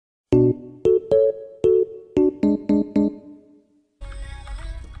Oh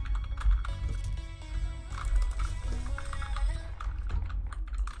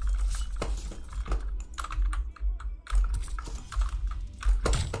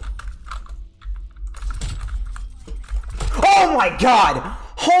my god!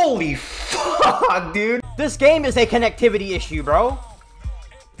 Holy fuck, dude! This game is a connectivity issue, bro.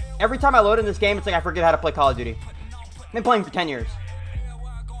 Every time I load in this game, it's like I forget how to play Call of Duty. I've been playing for 10 years.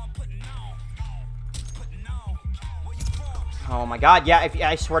 Oh my god, yeah,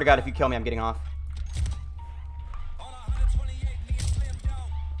 I swear to god, if you kill me, I'm getting off.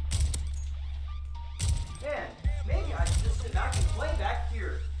 Man, maybe I should just sit back and play back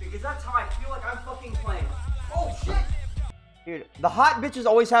here, because that's how I feel like I'm fucking playing. Oh shit! Dude, the hot bitches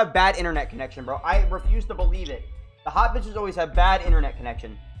always have bad internet connection, bro. I refuse to believe it. The hot bitches always have bad internet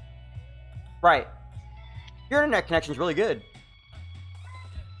connection. Right. Your internet connection's really good.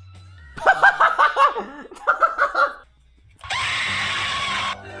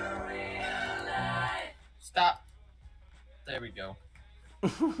 Stop. There we go.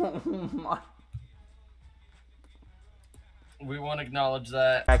 We want to acknowledge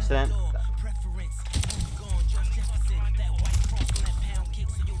that. Accident.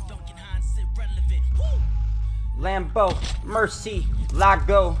 Lambo, Mercy,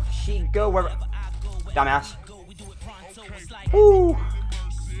 Lago, she go wherever. Dumbass. Woo.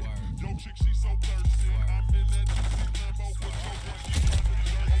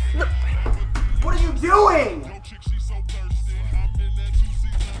 No. What are you doing?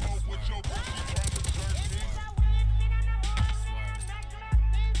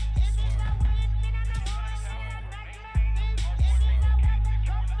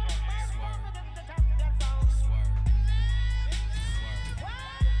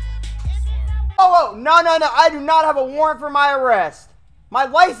 Oh, no, I do not have a warrant for my arrest. My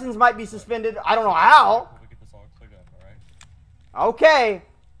license might be suspended. I don't know how. Okay.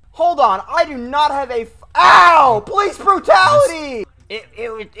 Hold on. I do not have a... Ow! Police brutality!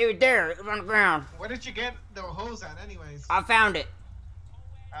 It was there. It was on the ground. Where did you get the hose at anyways? I found it.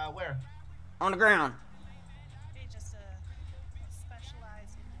 Where? On the ground. He's just a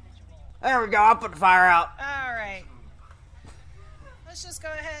specialized individual. There we go. I'll put the fire out. All right. Let's just go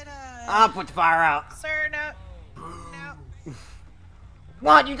ahead. I'll put the fire out. Sir, no.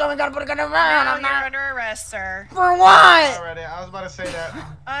 What? You told me gotta put a gun around. No, I'm you're not. under arrest, sir. For what? Already, I was about to say that.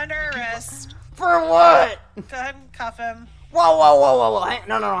 Under arrest. For what? Go ahead and cuff him. Whoa.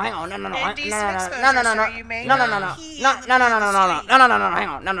 No, hang on. No. Indecent exposure, No. sir. You may No. not key No. in the street. Hang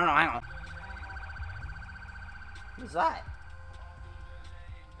on. No. Who's that?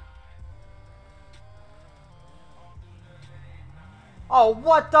 Oh,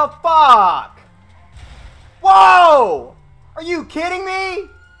 what the fuck? Whoa! Are you kidding me?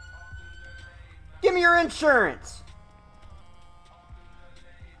 Give me your insurance.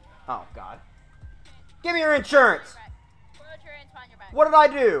 Oh, God. Give me your insurance. What did I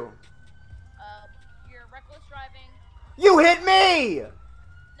do? You're reckless driving. You hit me!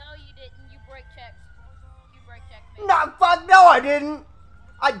 No, you didn't. You brake checked. You brake checked me. No, fuck, no, I didn't.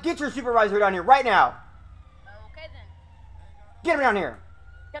 I'd get your supervisor down here right now. Okay, then. Get him down here.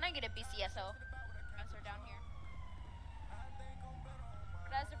 Can I get a BCSO? Professor down here.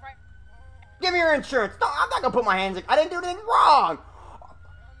 That's the right. Give me your insurance. No, I'm not gonna put my hands in. I didn't do anything wrong.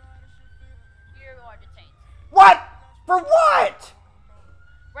 You are detained. What? For what?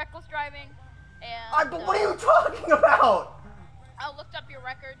 Reckless driving and. But what are you talking about? I looked up your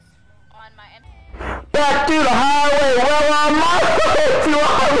records on my. Back to the highway, well on my way to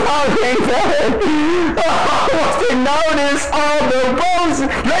Washington. What's it notice all the roads?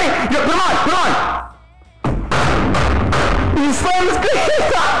 Ready? Yeah, put on. You slam the screen.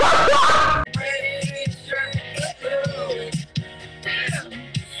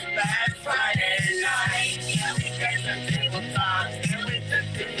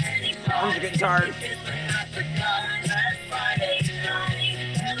 I'm getting tired.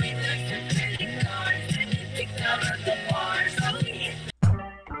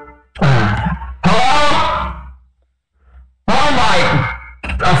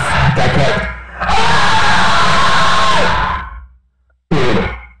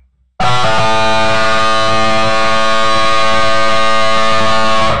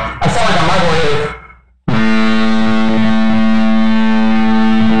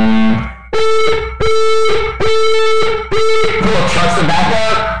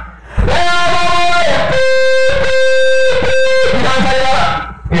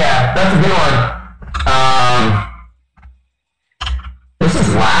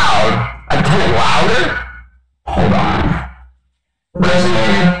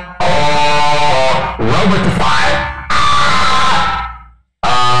 with the fire.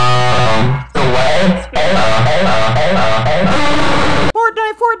 The way.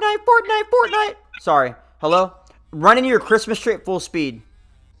 Fortnite. Sorry. Hello? Running your Christmas tree at full speed.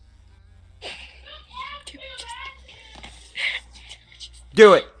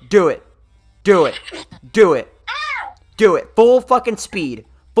 Do it. Full fucking speed.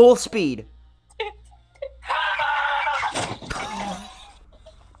 Full speed.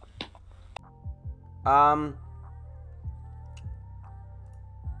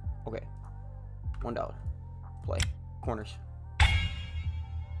 Okay. $1. Play. Corners.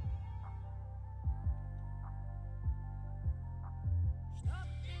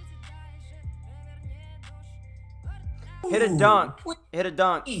 Hit a dunk. Hit a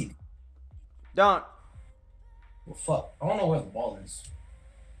dunk. Dunk. Well, fuck. I don't know where the ball is.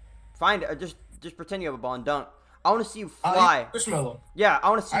 Find it. Just pretend you have a ball and dunk. I want to see you fly. Yeah, I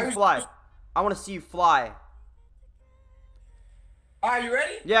want to see you fly. I want to see you fly. Are you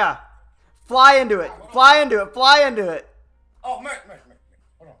ready? Yeah. Fly into it. Fly into it. Fly into it. Oh, Merc.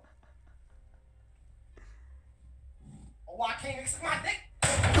 Hold on. Oh, I can't accept my dick.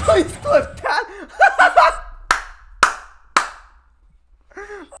 Please flip that.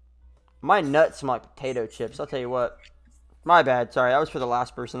 My nuts smell like potato chips. I'll tell you what. My bad. Sorry, that was for the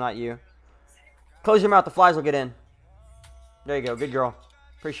last person, not you. Close your mouth. The flies will get in. There you go. Good girl.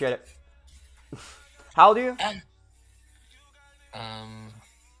 Appreciate it. How old are you?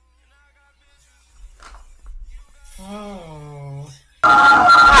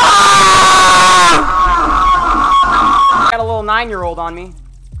 I got a little 9-year-old on me.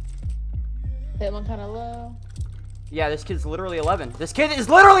 That one kind of low. Yeah, this kid's literally 11. This kid is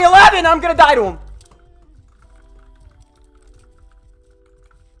literally 11! I'm gonna die to him!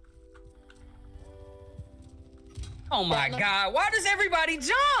 Oh my god, why does everybody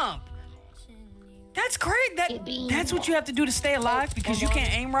jump? That's great. That's what you have to do to stay alive because you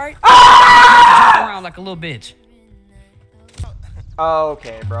can't aim right. Jump around like a little bitch.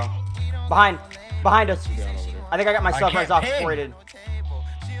 Okay, bro. Behind us. I think I got my stuff right off before he did.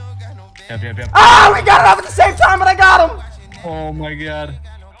 Yep. Ah, we got it off at the same time, but I got him! Oh my god.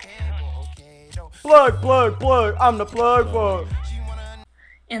 Plug. I'm the plug.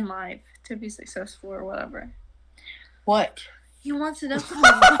 In life to be successful or whatever. What? He wants it up.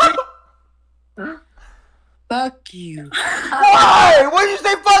 Fuck you. Why? What did you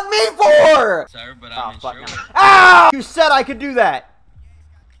say fuck me for? Sorry, but Oh, I'm fuck sure. no. Ow! You said I could do that.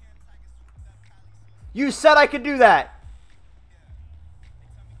 You said I could do that.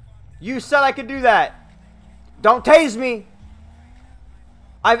 Don't tase me.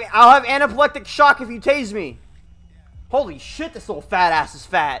 I'll have anaphylactic shock if you tase me. Holy shit, this little fat ass is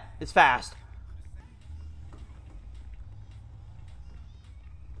fat. It's fast.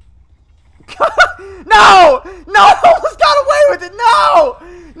 No! I almost got away with it.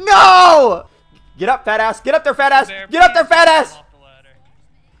 No! Get up, fat ass. Get up there, fat ass. Get up there, fat ass.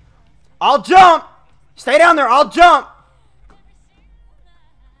 I'll jump. Stay down there. I'll jump.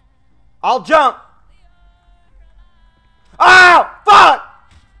 Ow! Fuck!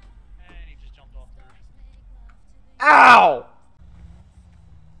 Ow!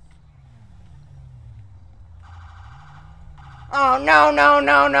 Oh,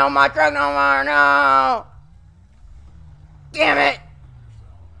 no, my truck no more, no! Damn it!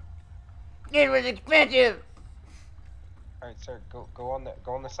 It was expensive! Alright, sir, go on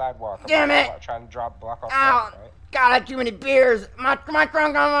the sidewalk. Damn it! Trying to block off Ow! traffic, right? God, I had too many beers! My trunk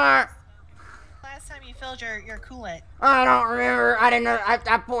no more! Last time you filled your coolant. I don't remember. I didn't know. I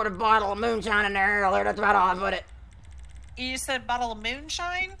poured a bottle of moonshine in there earlier. That's about all I put it. You said bottle of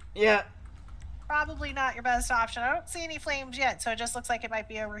moonshine? Yeah. Probably not your best option. I don't see any flames yet, so it just looks like it might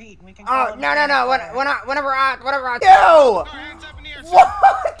be overheating. We can. Oh, no. Whenever I. Yo! Hands up in the air, sir. What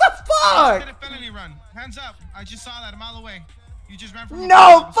the fuck? Did a felony run. Hands up. I just saw that a mile away. You just ran from.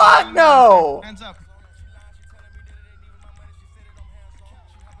 No, fuck no! Hands up.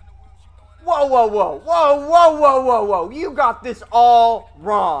 Whoa. You got this all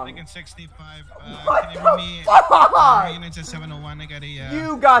wrong. Lincoln 65. What Can you the bring me fuck? units at 701? I got a.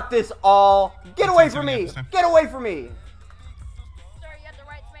 You got this all. Get away from me. 770. Get away from me. Sir, you have the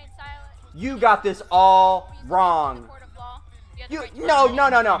right to remain silent. You got this all wrong. Court of law. You have the You right to no.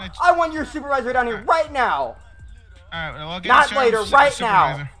 remain I want your supervisor down here right now. Alright, well, I'll get Not it, later, sir. right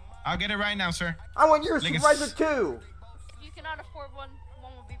Supervisor. now. I'll get it right now, sir. I want your Lincoln supervisor s- too. If you cannot afford one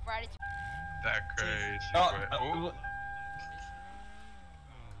will be provided to you. That crazy. Oh,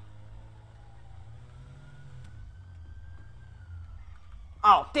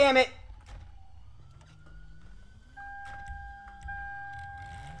 Oh, damn it.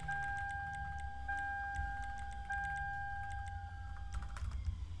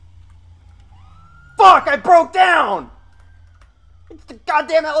 Fuck, I broke down! It's the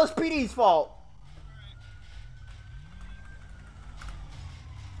goddamn LSPD's fault.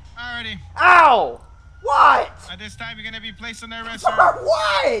 Alrighty. Ow! What? At this time, you're gonna be placed on arrest. For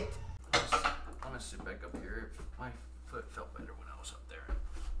what? I'm gonna sit back up here. My foot felt better when I was up there.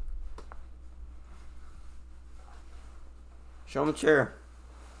 Show him the chair.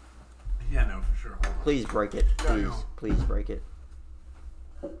 Yeah, no, for sure. Hold on. Please break it. Please, please break it.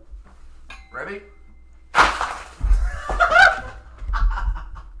 Ready?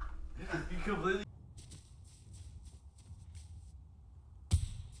 You completely.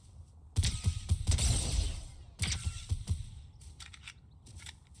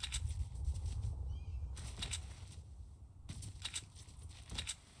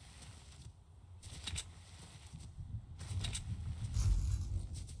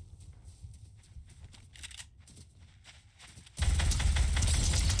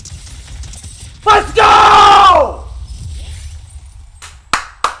 Let's go!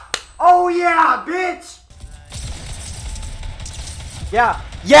 Oh yeah, bitch!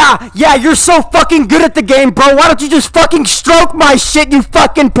 Yeah, you're so fucking good at the game, bro. Why don't you just fucking stroke my shit, you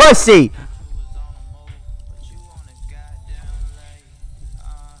fucking pussy?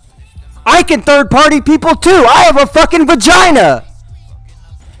 I can third-party people too. I have a fucking vagina.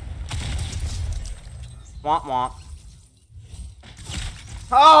 Womp womp.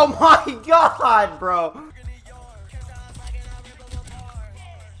 Oh my god, bro.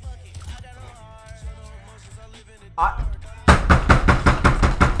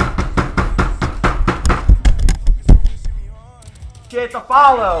 Shit to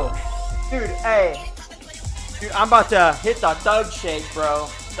follow. Dude, hey. Dude, I'm about to hit the thug shake, bro.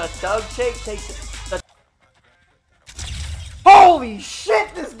 The thug shake takes the... Holy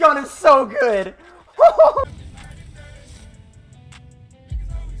shit, this gun is so good.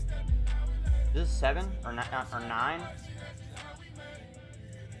 Is this 7 or 9?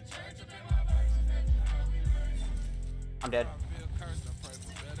 I'm dead.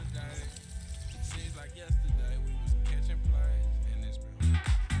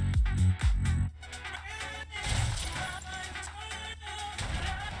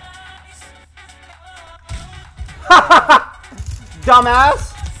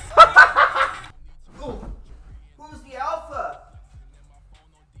 Dumbass. Ooh. Who's the alpha?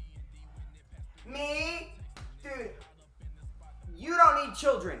 Me? Dude, you don't need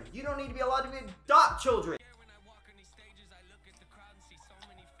children. You don't need to be allowed to adopt children.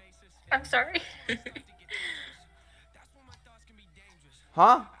 I'm sorry.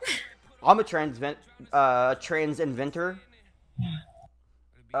 Huh? I'm a trans inventor.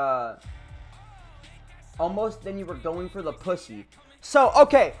 Almost then you were going for the pussy. So,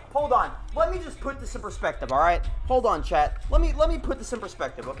 okay, hold on. Let me just put this in perspective, alright? Hold on, chat. Let me put this in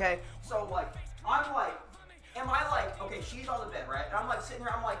perspective, okay? So, like, I'm like, am I like, okay, she's on the bed, right? And I'm like sitting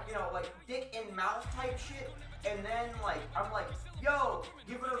here, I'm like, you know, like, dick in mouth type shit. And then, like, I'm like, yo,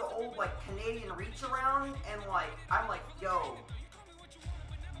 give her the old, like, Canadian reach around. And, like, I'm like, yo,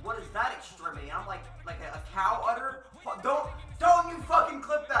 what is that extremity? I'm like a cow udder? Don't you fucking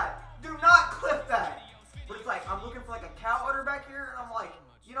clip that. Do not clip that. But it's like, I'm looking for like a cow udder back here, and I'm like,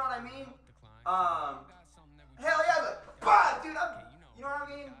 you know what I mean? Hell yeah, but, dude, you know what I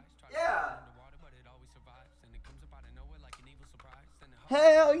mean? Yeah.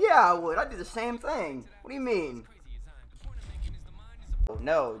 Hell yeah, I would. I'd do the same thing. What do you mean?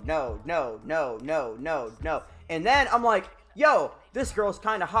 No. And then I'm like, yo, this girl's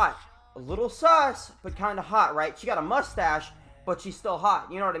kind of hot. A little sus, but kind of hot, right? She got a mustache, but she's still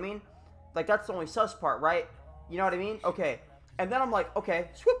hot. You know what I mean? Like, that's the only sus part, right? You know what I mean? Okay. And then I'm like, okay,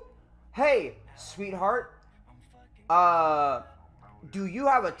 swoop. Hey, sweetheart. Do you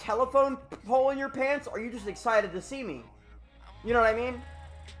have a telephone pole in your pants, or are you just excited to see me? You know what I mean?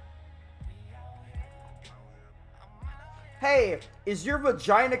 Hey, is your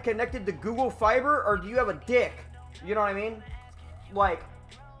vagina connected to Google Fiber, or do you have a dick? You know what I mean? Like,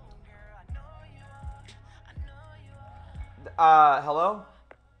 hello?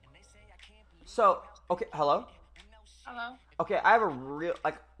 So, okay, hello? Hello? Okay, I have a real,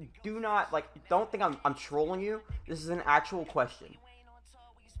 like, don't think I'm trolling you. This is an actual question.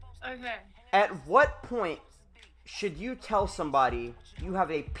 Okay. At what point should you tell somebody you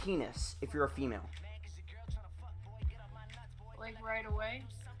have a penis if you're a female? Like right away?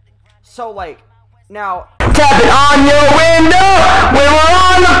 So, like, now... Tap it on your window when we're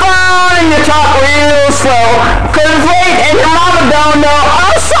on the phone and you talk real slow. Cause it's late and your mama don't know.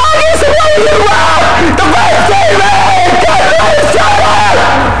 Our song is the way you rock. The first thing, man, shut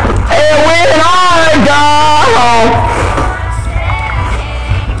up!